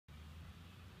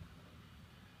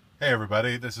Hey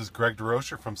everybody, this is Greg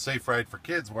DeRocher from Safe Ride for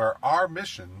Kids, where our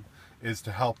mission is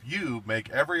to help you make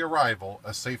every arrival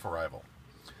a safe arrival.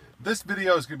 This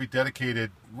video is going to be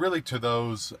dedicated really to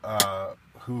those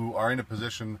who are in a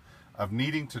position of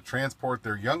needing to transport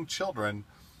their young children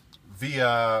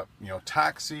via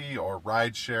taxi or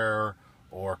rideshare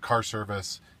or car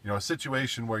service. A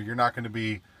situation where you're not going to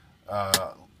be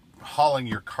hauling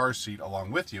your car seat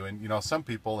along with you. And some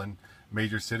people in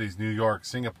major cities, New York,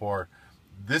 Singapore,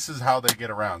 this is how they get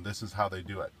around. This is how they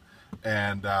do it.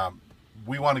 And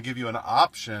we want to give you an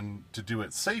option to do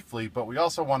it safely, but we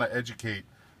also want to educate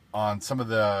on some of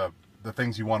the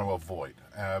things you want to avoid.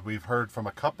 We've heard from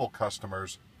a couple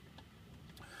customers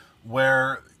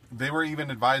where they were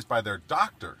even advised by their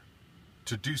doctor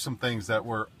to do some things that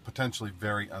were potentially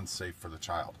very unsafe for the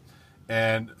child.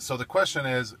 And so the question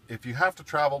is, if you have to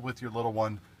travel with your little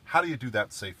one, how do you do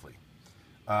that safely?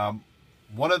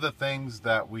 One of the things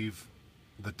that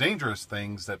the dangerous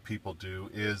things that people do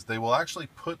is they will actually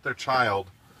put their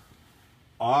child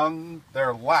on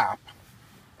their lap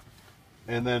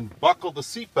and then buckle the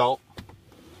seatbelt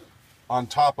on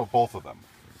top of both of them.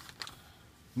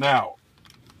 Now,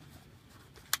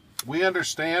 we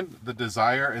understand the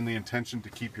desire and the intention to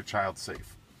keep your child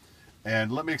safe.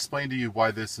 And let me explain to you why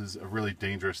this is a really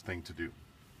dangerous thing to do.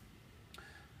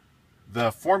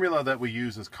 The formula that we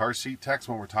use as car seat techs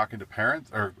when we're talking to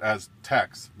parents, or as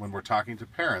techs when we're talking to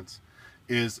parents,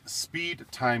 is speed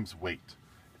times weight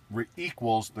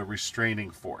equals the restraining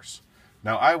force.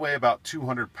 Now, I weigh about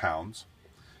 200 pounds,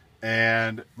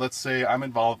 and let's say I'm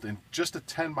involved in just a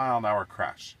 10-mile-an-hour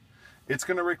crash. It's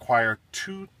going to require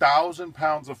 2,000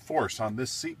 pounds of force on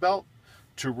this seatbelt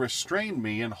to restrain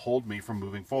me and hold me from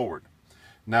moving forward.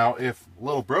 Now, if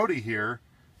little Brody here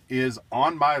is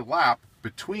on my lap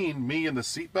between me and the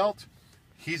seatbelt,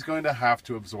 he's going to have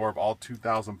to absorb all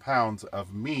 2,000 pounds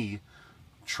of me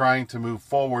trying to move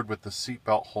forward with the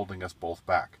seatbelt holding us both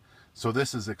back. So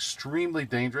this is extremely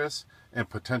dangerous and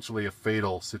potentially a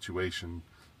fatal situation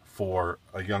for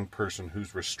a young person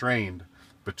who's restrained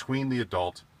between the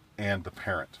adult and the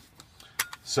parent.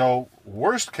 So,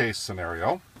 worst case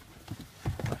scenario,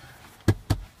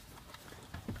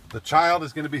 the child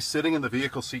is going to be sitting in the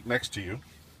vehicle seat next to you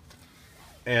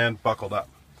and buckled up.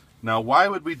 Now, why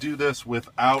would we do this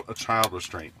without a child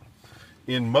restraint?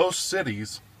 In most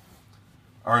cities,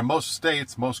 or in most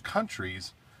states, most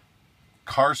countries,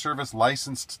 car service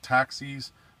licensed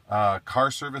taxis, car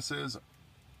services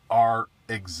are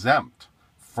exempt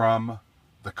from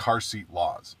the car seat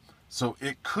laws. So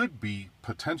it could be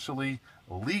potentially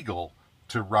legal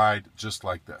to ride just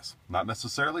like this. Not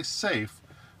necessarily safe,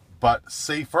 but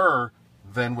safer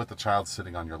than with the child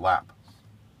sitting on your lap.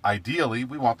 Ideally,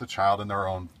 we want the child in their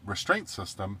own restraint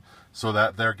system so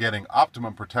that they're getting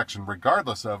optimum protection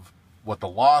regardless of what the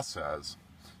law says.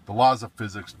 The laws of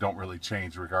physics don't really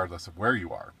change regardless of where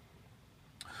you are.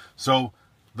 So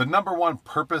the number one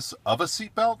purpose of a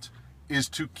seatbelt is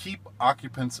to keep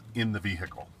occupants in the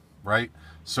vehicle, right?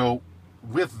 So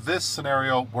with this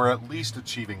scenario, we're at least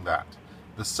achieving that.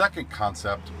 The second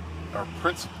concept or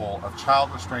principle of child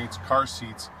restraints, car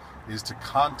seats, is to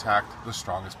contact the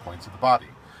strongest points of the body.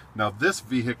 Now, this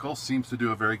vehicle seems to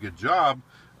do a very good job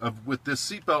with this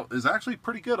seatbelt is actually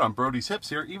pretty good on Brody's hips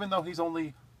here, even though he's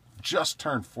only just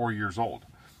turned 4 years old.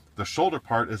 The shoulder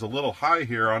part is a little high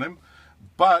here on him,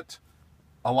 but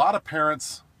a lot of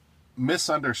parents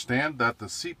misunderstand that the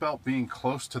seatbelt being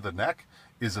close to the neck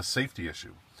is a safety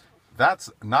issue.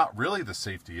 That's not really the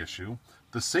safety issue.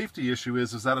 The safety issue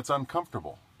is that it's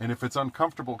uncomfortable. And if it's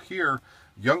uncomfortable here,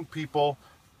 young people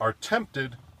are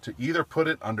tempted to either put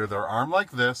it under their arm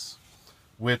like this,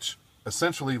 which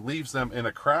essentially leaves them in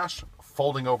a crash,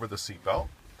 folding over the seatbelt.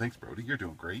 Thanks, Brody, you're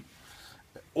doing great.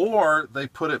 Or they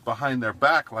put it behind their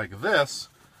back like this,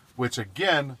 which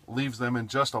again leaves them in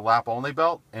just a lap-only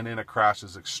belt, and in a crash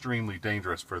is extremely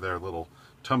dangerous for their little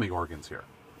tummy organs here.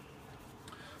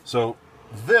 So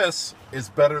this is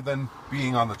better than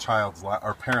being on the child's lap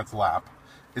or parent's lap.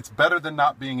 It's better than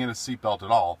not being in a seatbelt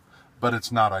at all, but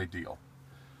it's not ideal.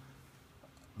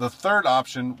 The third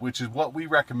option, which is what we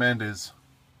recommend, is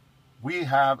we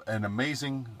have an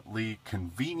amazingly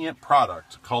convenient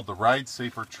product called the Ride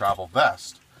Safer Travel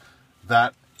Vest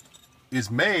that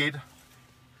is made,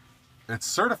 it's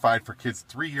certified for kids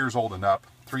 3 years old and up,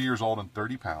 3 years old and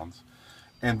 30 pounds.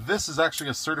 And this is actually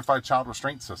a certified child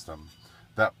restraint system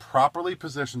that properly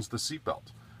positions the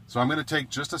seatbelt. So I'm going to take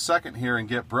just a second here and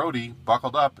get Brody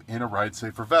buckled up in a Ride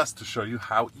Safer vest to show you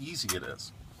how easy it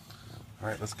is. All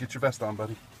right, let's get your vest on,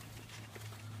 buddy.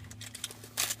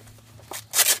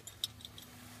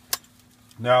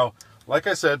 Now, like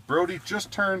I said, Brody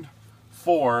just turned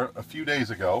 4 a few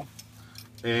days ago,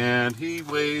 and he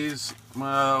weighs,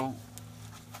 well,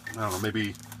 I don't know,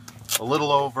 maybe a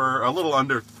little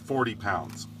under 40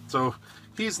 pounds. So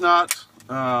he's not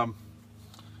the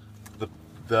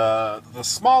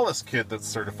smallest kid that's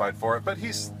certified for it, but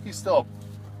he's still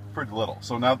pretty little.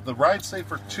 So now the Ride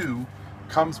Safer 2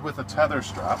 comes with a tether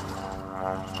strap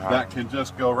that can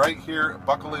just go right here,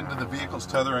 buckle into the vehicle's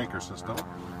tether anchor system.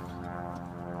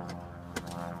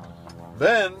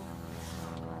 Then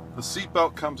the seat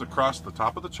belt comes across the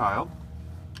top of the child.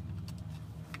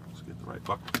 Let's get the right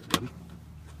buckle, buddy.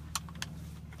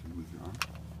 Move your arm.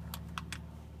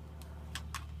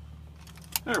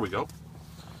 There we go.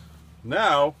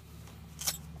 Now,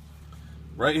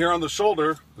 right here on the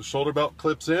shoulder belt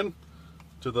clips in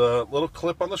to the little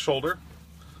clip on the shoulder.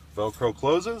 Velcro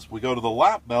closes. We go to the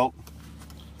lap belt.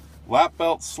 Lap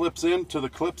belt slips into the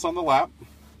clips on the lap.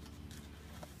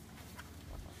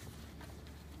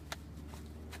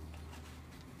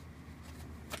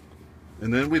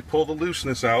 And then we pull the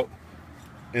looseness out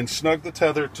and snug the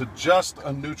tether to just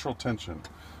a neutral tension.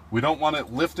 We don't want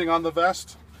it lifting on the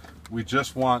vest. We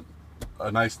just want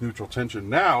a nice neutral tension.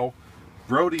 Now,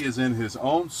 Brody is in his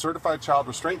own certified child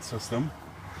restraint system,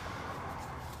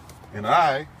 and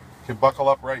I can buckle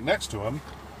up right next to him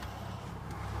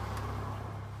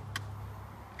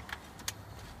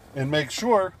and make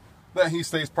sure that he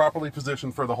stays properly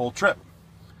positioned for the whole trip.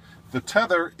 The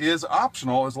tether is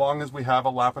optional as long as we have a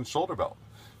lap and shoulder belt.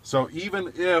 So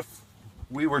even if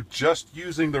we were just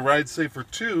using the Ride Safer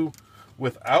 2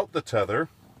 without the tether,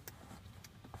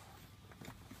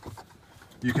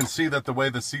 you can see that the way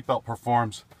the seatbelt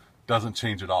performs doesn't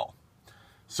change at all.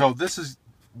 So this is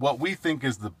what we think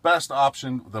is the best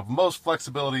option, the most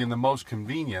flexibility and the most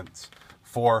convenience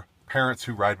for parents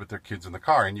who ride with their kids in the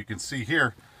car. And you can see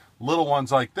here, little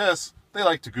ones like this, they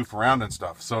like to goof around and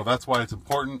stuff. So that's why it's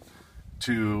important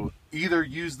to either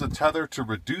use the tether to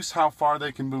reduce how far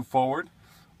they can move forward,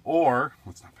 or,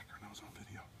 let's not pick our nose on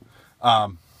video,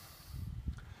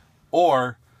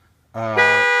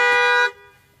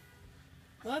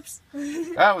 whoops.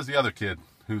 That was the other kid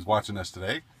who's watching us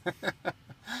today.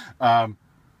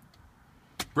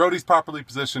 Brody's properly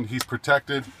positioned, he's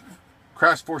protected,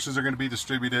 crash forces are going to be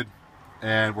distributed,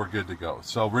 and we're good to go.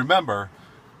 So remember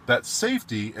that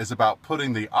safety is about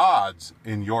putting the odds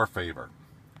in your favor.